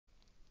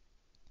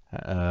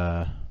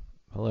Uh,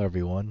 Hello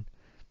everyone.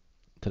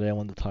 Today I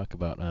wanted to talk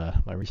about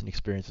my recent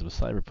experiences with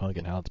Cyberpunk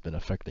and how it's been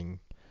affecting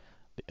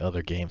the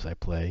other games I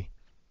play.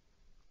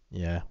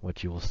 Yeah,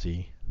 what you will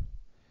see.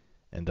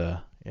 And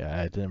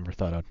yeah, I never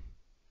thought I'd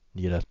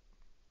need a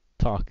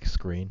talk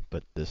screen,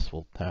 but this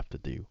will have to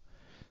do.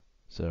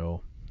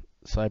 So,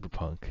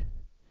 Cyberpunk.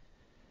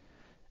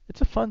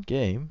 It's a fun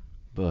game,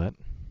 but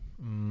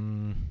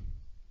mm,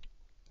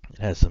 it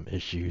has some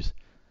issues,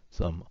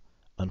 some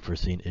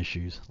unforeseen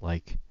issues,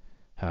 like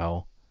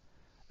how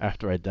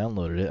after I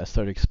downloaded it, I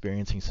started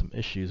experiencing some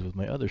issues with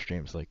my other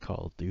streams like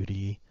Call of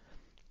Duty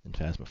and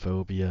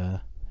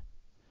Phasmophobia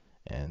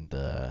and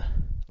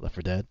Left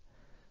 4 Dead.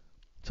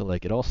 So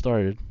like it all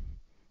started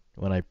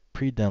when I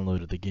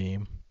pre-downloaded the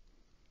game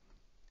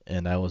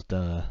and I was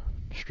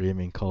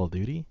streaming Call of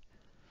Duty.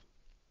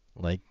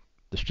 Like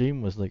the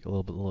stream was like a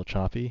little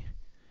choppy,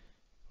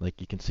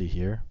 like you can see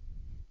here,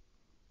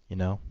 you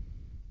know.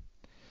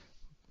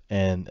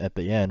 And at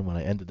the end, when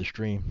I ended the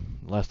stream,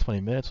 the last 20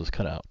 minutes was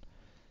cut out.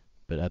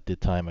 But at the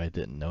time, I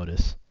didn't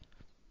notice.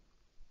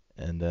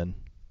 And then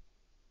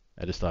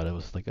I just thought it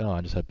was like, oh,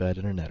 I just had bad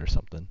internet or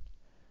something.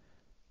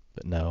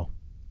 But no,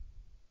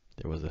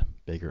 there was a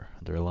bigger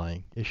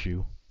underlying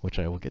issue, which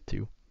I will get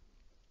to.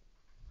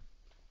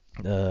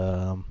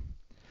 Um,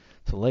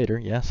 so later,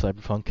 yeah,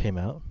 Cyberpunk came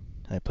out.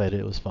 I played it.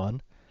 It was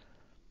fun.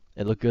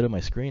 It looked good on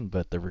my screen,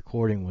 but the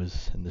recording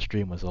was and the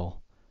stream was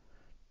all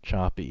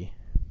choppy,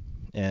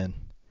 and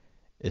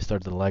it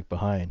started to lag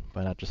behind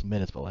by not just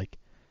minutes, but like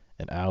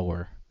an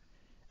hour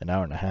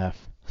and a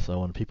half. So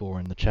when people were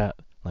in the chat,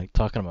 like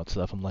talking about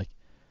stuff, I'm like,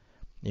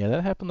 yeah,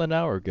 that happened an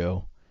hour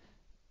ago,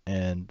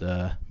 and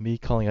me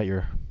calling out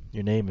your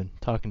name and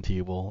talking to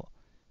you will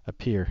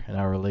appear an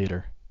hour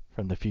later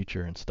from the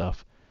future and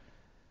stuff.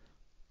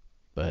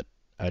 But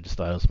I just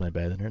thought it was my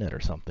bad internet or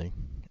something.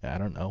 I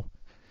don't know.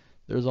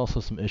 There was also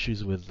some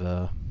issues with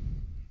uh,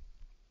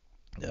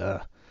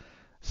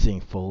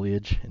 seeing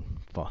foliage and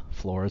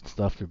flora and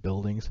stuff through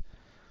buildings,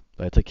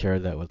 but I took care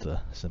of that with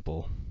a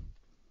simple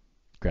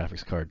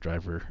graphics card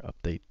driver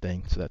update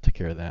thing, so that took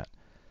care of that.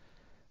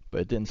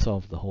 But it didn't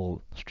solve the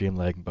whole stream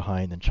lagging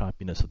behind and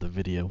choppiness of the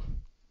video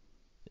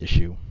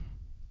issue.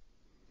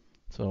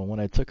 So when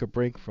I took a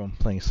break from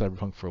playing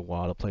Cyberpunk for a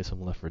while to play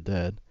some Left 4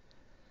 Dead,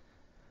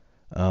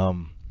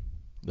 um,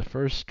 the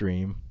first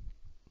stream,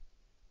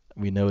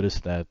 we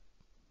noticed that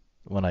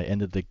when I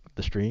ended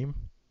the stream,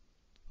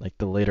 like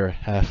the later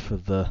half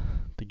of the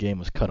game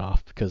was cut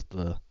off because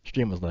the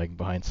stream was lagging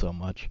behind so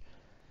much.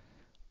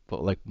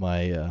 But like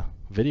my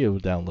video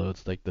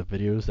downloads, like the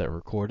videos that were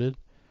recorded,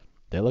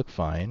 they look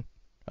fine.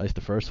 At least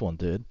the first one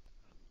did.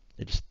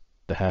 It just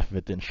the half of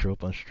it didn't show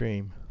up on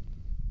stream.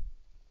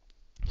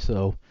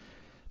 So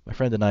my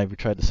friend and we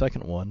tried the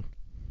second one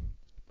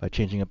by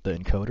changing up the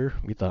encoder.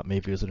 We thought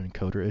maybe it was an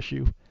encoder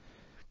issue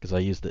because I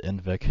used the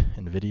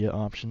NVIDIA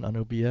option on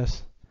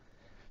OBS.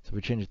 So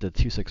we changed it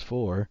to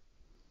 264,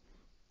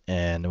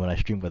 and when I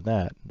streamed with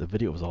that, the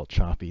video was all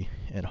choppy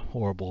and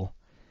horrible,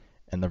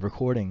 and the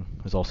recording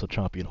was also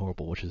choppy and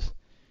horrible, which is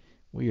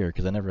weird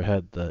because I never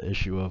had the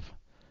issue of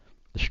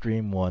the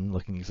stream one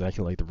looking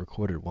exactly like the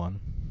recorded one,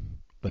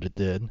 but it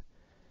did.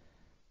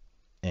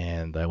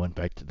 And I went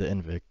back to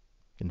the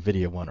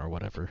NVIDIA one or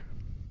whatever.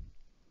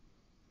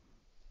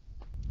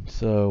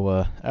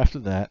 So after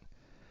that,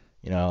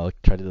 I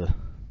tried to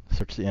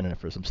search the internet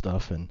for some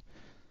stuff and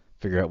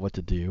figure out what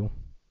to do.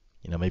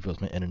 Maybe it was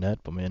my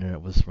internet, but my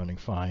internet was running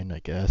fine, I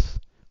guess,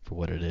 for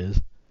what it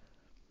is.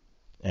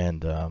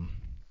 And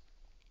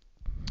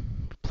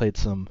played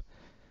some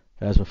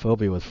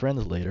Phasmophobia with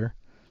friends later,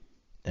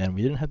 and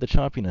we didn't have the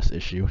choppiness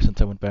issue since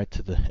I went back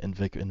to the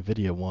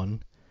NVIDIA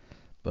one.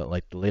 But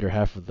like the later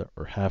half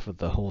of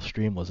the whole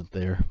stream wasn't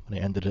there when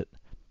I ended it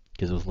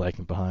because it was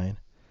lagging behind.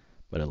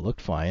 But it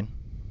looked fine,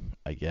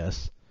 I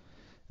guess.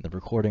 And the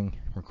recording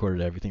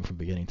recorded everything from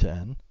beginning to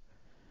end.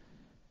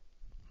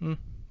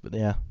 But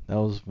yeah, that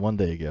was one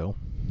day ago.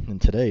 And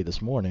today,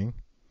 this morning,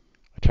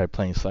 I tried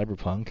playing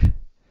Cyberpunk,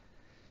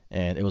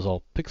 and it was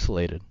all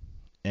pixelated,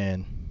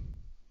 and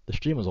the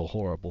stream was all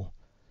horrible.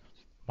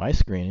 My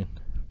screen,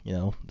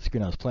 the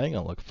screen I was playing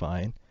on looked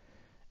fine,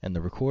 and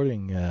the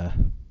recording, I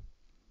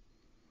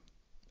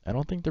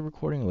don't think the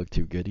recording looked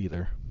too good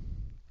either.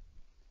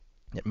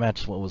 It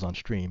matched what was on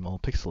stream, all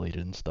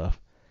pixelated and stuff.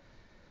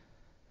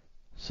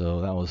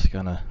 So that was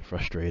kind of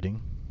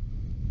frustrating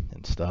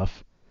and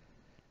stuff.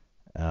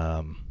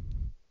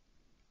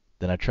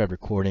 Then I tried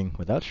recording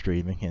without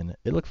streaming, and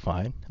it looked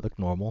fine. It looked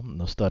normal.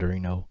 No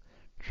stuttering, no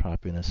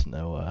choppiness,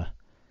 no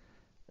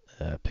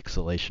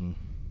pixelation.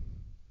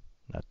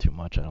 Not too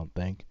much, I don't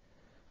think.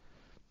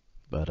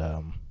 But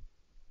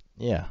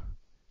yeah.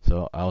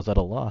 So I was at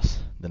a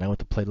loss. Then I went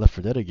to play Left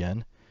 4 Dead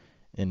again,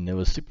 and it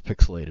was super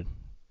pixelated.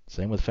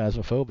 Same with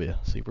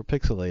Phasmophobia, super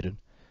pixelated.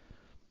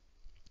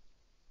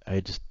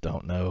 I just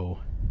don't know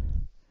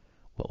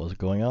what was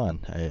going on.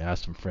 I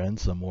asked some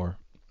friends, some more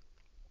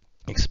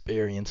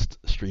experienced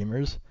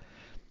streamers,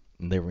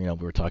 and they were,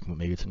 we were talking about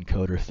maybe it's an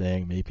encoder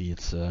thing, maybe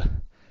it's a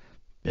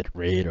bit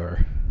rate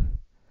or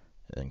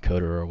an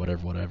encoder or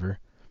whatever.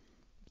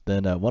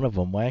 Then one of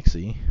them,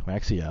 Waxy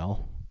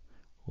Owl,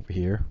 over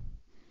here,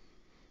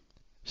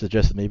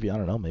 suggested maybe, I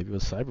don't know, maybe it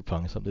was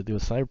Cyberpunk, something to do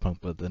with Cyberpunk.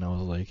 But then I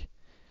was like,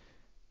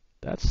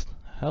 that's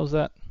how's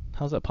that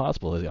how's that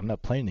possible? I'm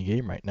not playing the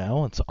game right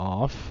now. It's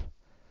off.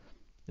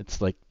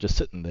 It's like just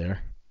sitting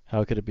there.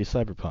 How could it be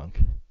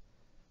Cyberpunk?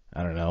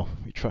 I don't know.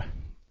 We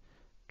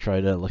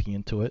tried looking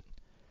into it,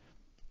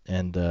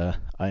 and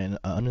I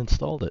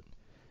uninstalled it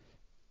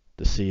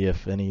to see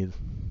if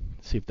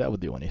that would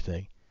do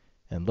anything.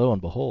 And lo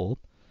and behold,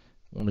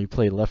 when we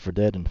played Left 4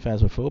 Dead and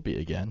Phasmophobia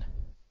again,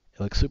 it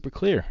looked super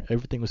clear.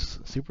 Everything was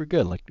super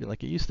good, like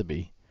it used to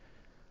be.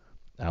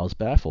 I was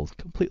baffled,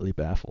 completely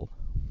baffled.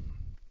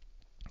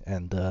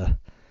 And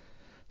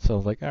so I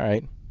was like, all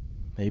right,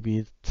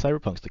 maybe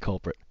Cyberpunk's the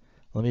culprit.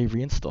 Let me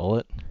reinstall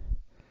it,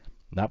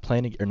 not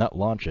or not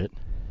launch it,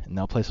 and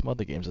now play some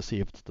other games to see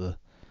if it's the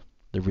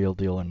real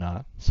deal or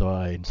not. So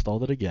I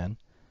installed it again,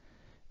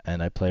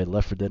 and I played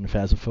Left 4 Dead and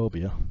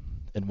Phasmophobia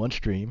in one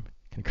stream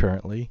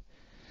concurrently.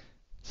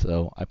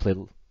 So I played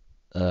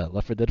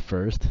Left 4 Dead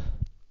first,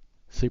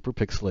 super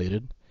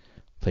pixelated.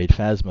 Played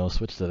Phasmo,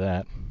 switched to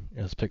that.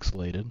 It was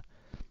pixelated.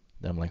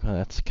 Then I'm like, oh,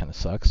 that kind of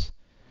sucks.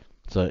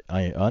 So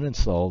I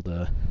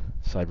uninstalled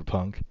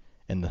Cyberpunk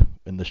in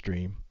the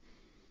stream.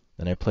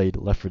 Then I played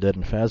Left 4 Dead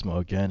and Phasmo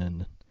again,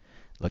 and it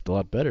looked a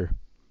lot better.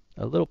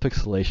 A little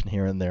pixelation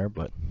here and there,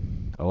 but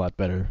a lot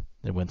better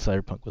than when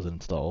Cyberpunk was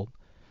installed.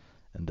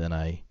 And then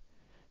I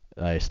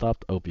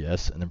stopped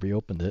OBS and then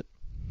reopened it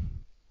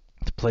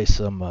to play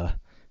some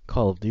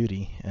Call of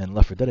Duty and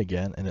Left 4 Dead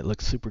again, and it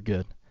looks super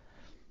good.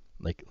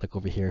 Like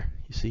over here,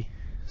 you see,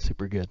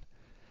 super good.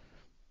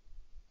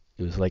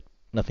 It was like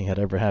nothing had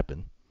ever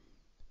happened.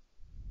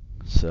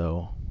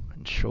 So,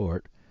 in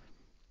short,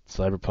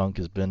 Cyberpunk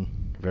has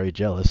been very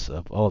jealous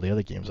of all the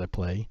other games I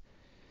play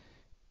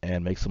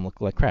and makes them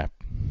look like crap.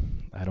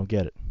 I don't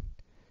get it.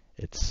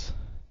 It's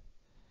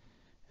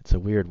a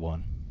weird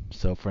one.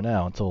 So for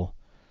now, until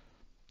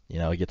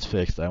it gets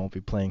fixed, I won't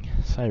be playing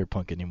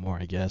Cyberpunk anymore,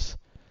 I guess.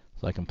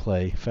 So I can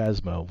play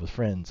Phasmo with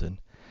friends and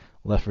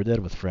Left 4 Dead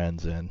with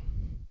friends and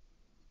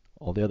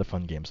all the other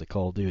fun games like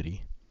Call of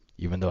Duty,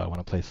 even though I want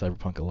to play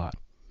Cyberpunk a lot.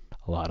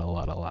 A lot, a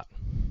lot, a lot.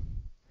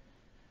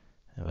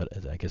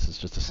 But I guess it's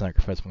just a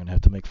sacrifice I'm going to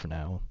have to make for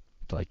now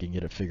until I can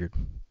get it figured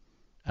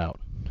out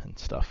and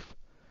stuff.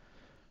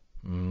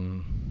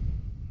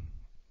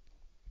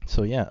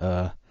 So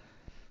yeah,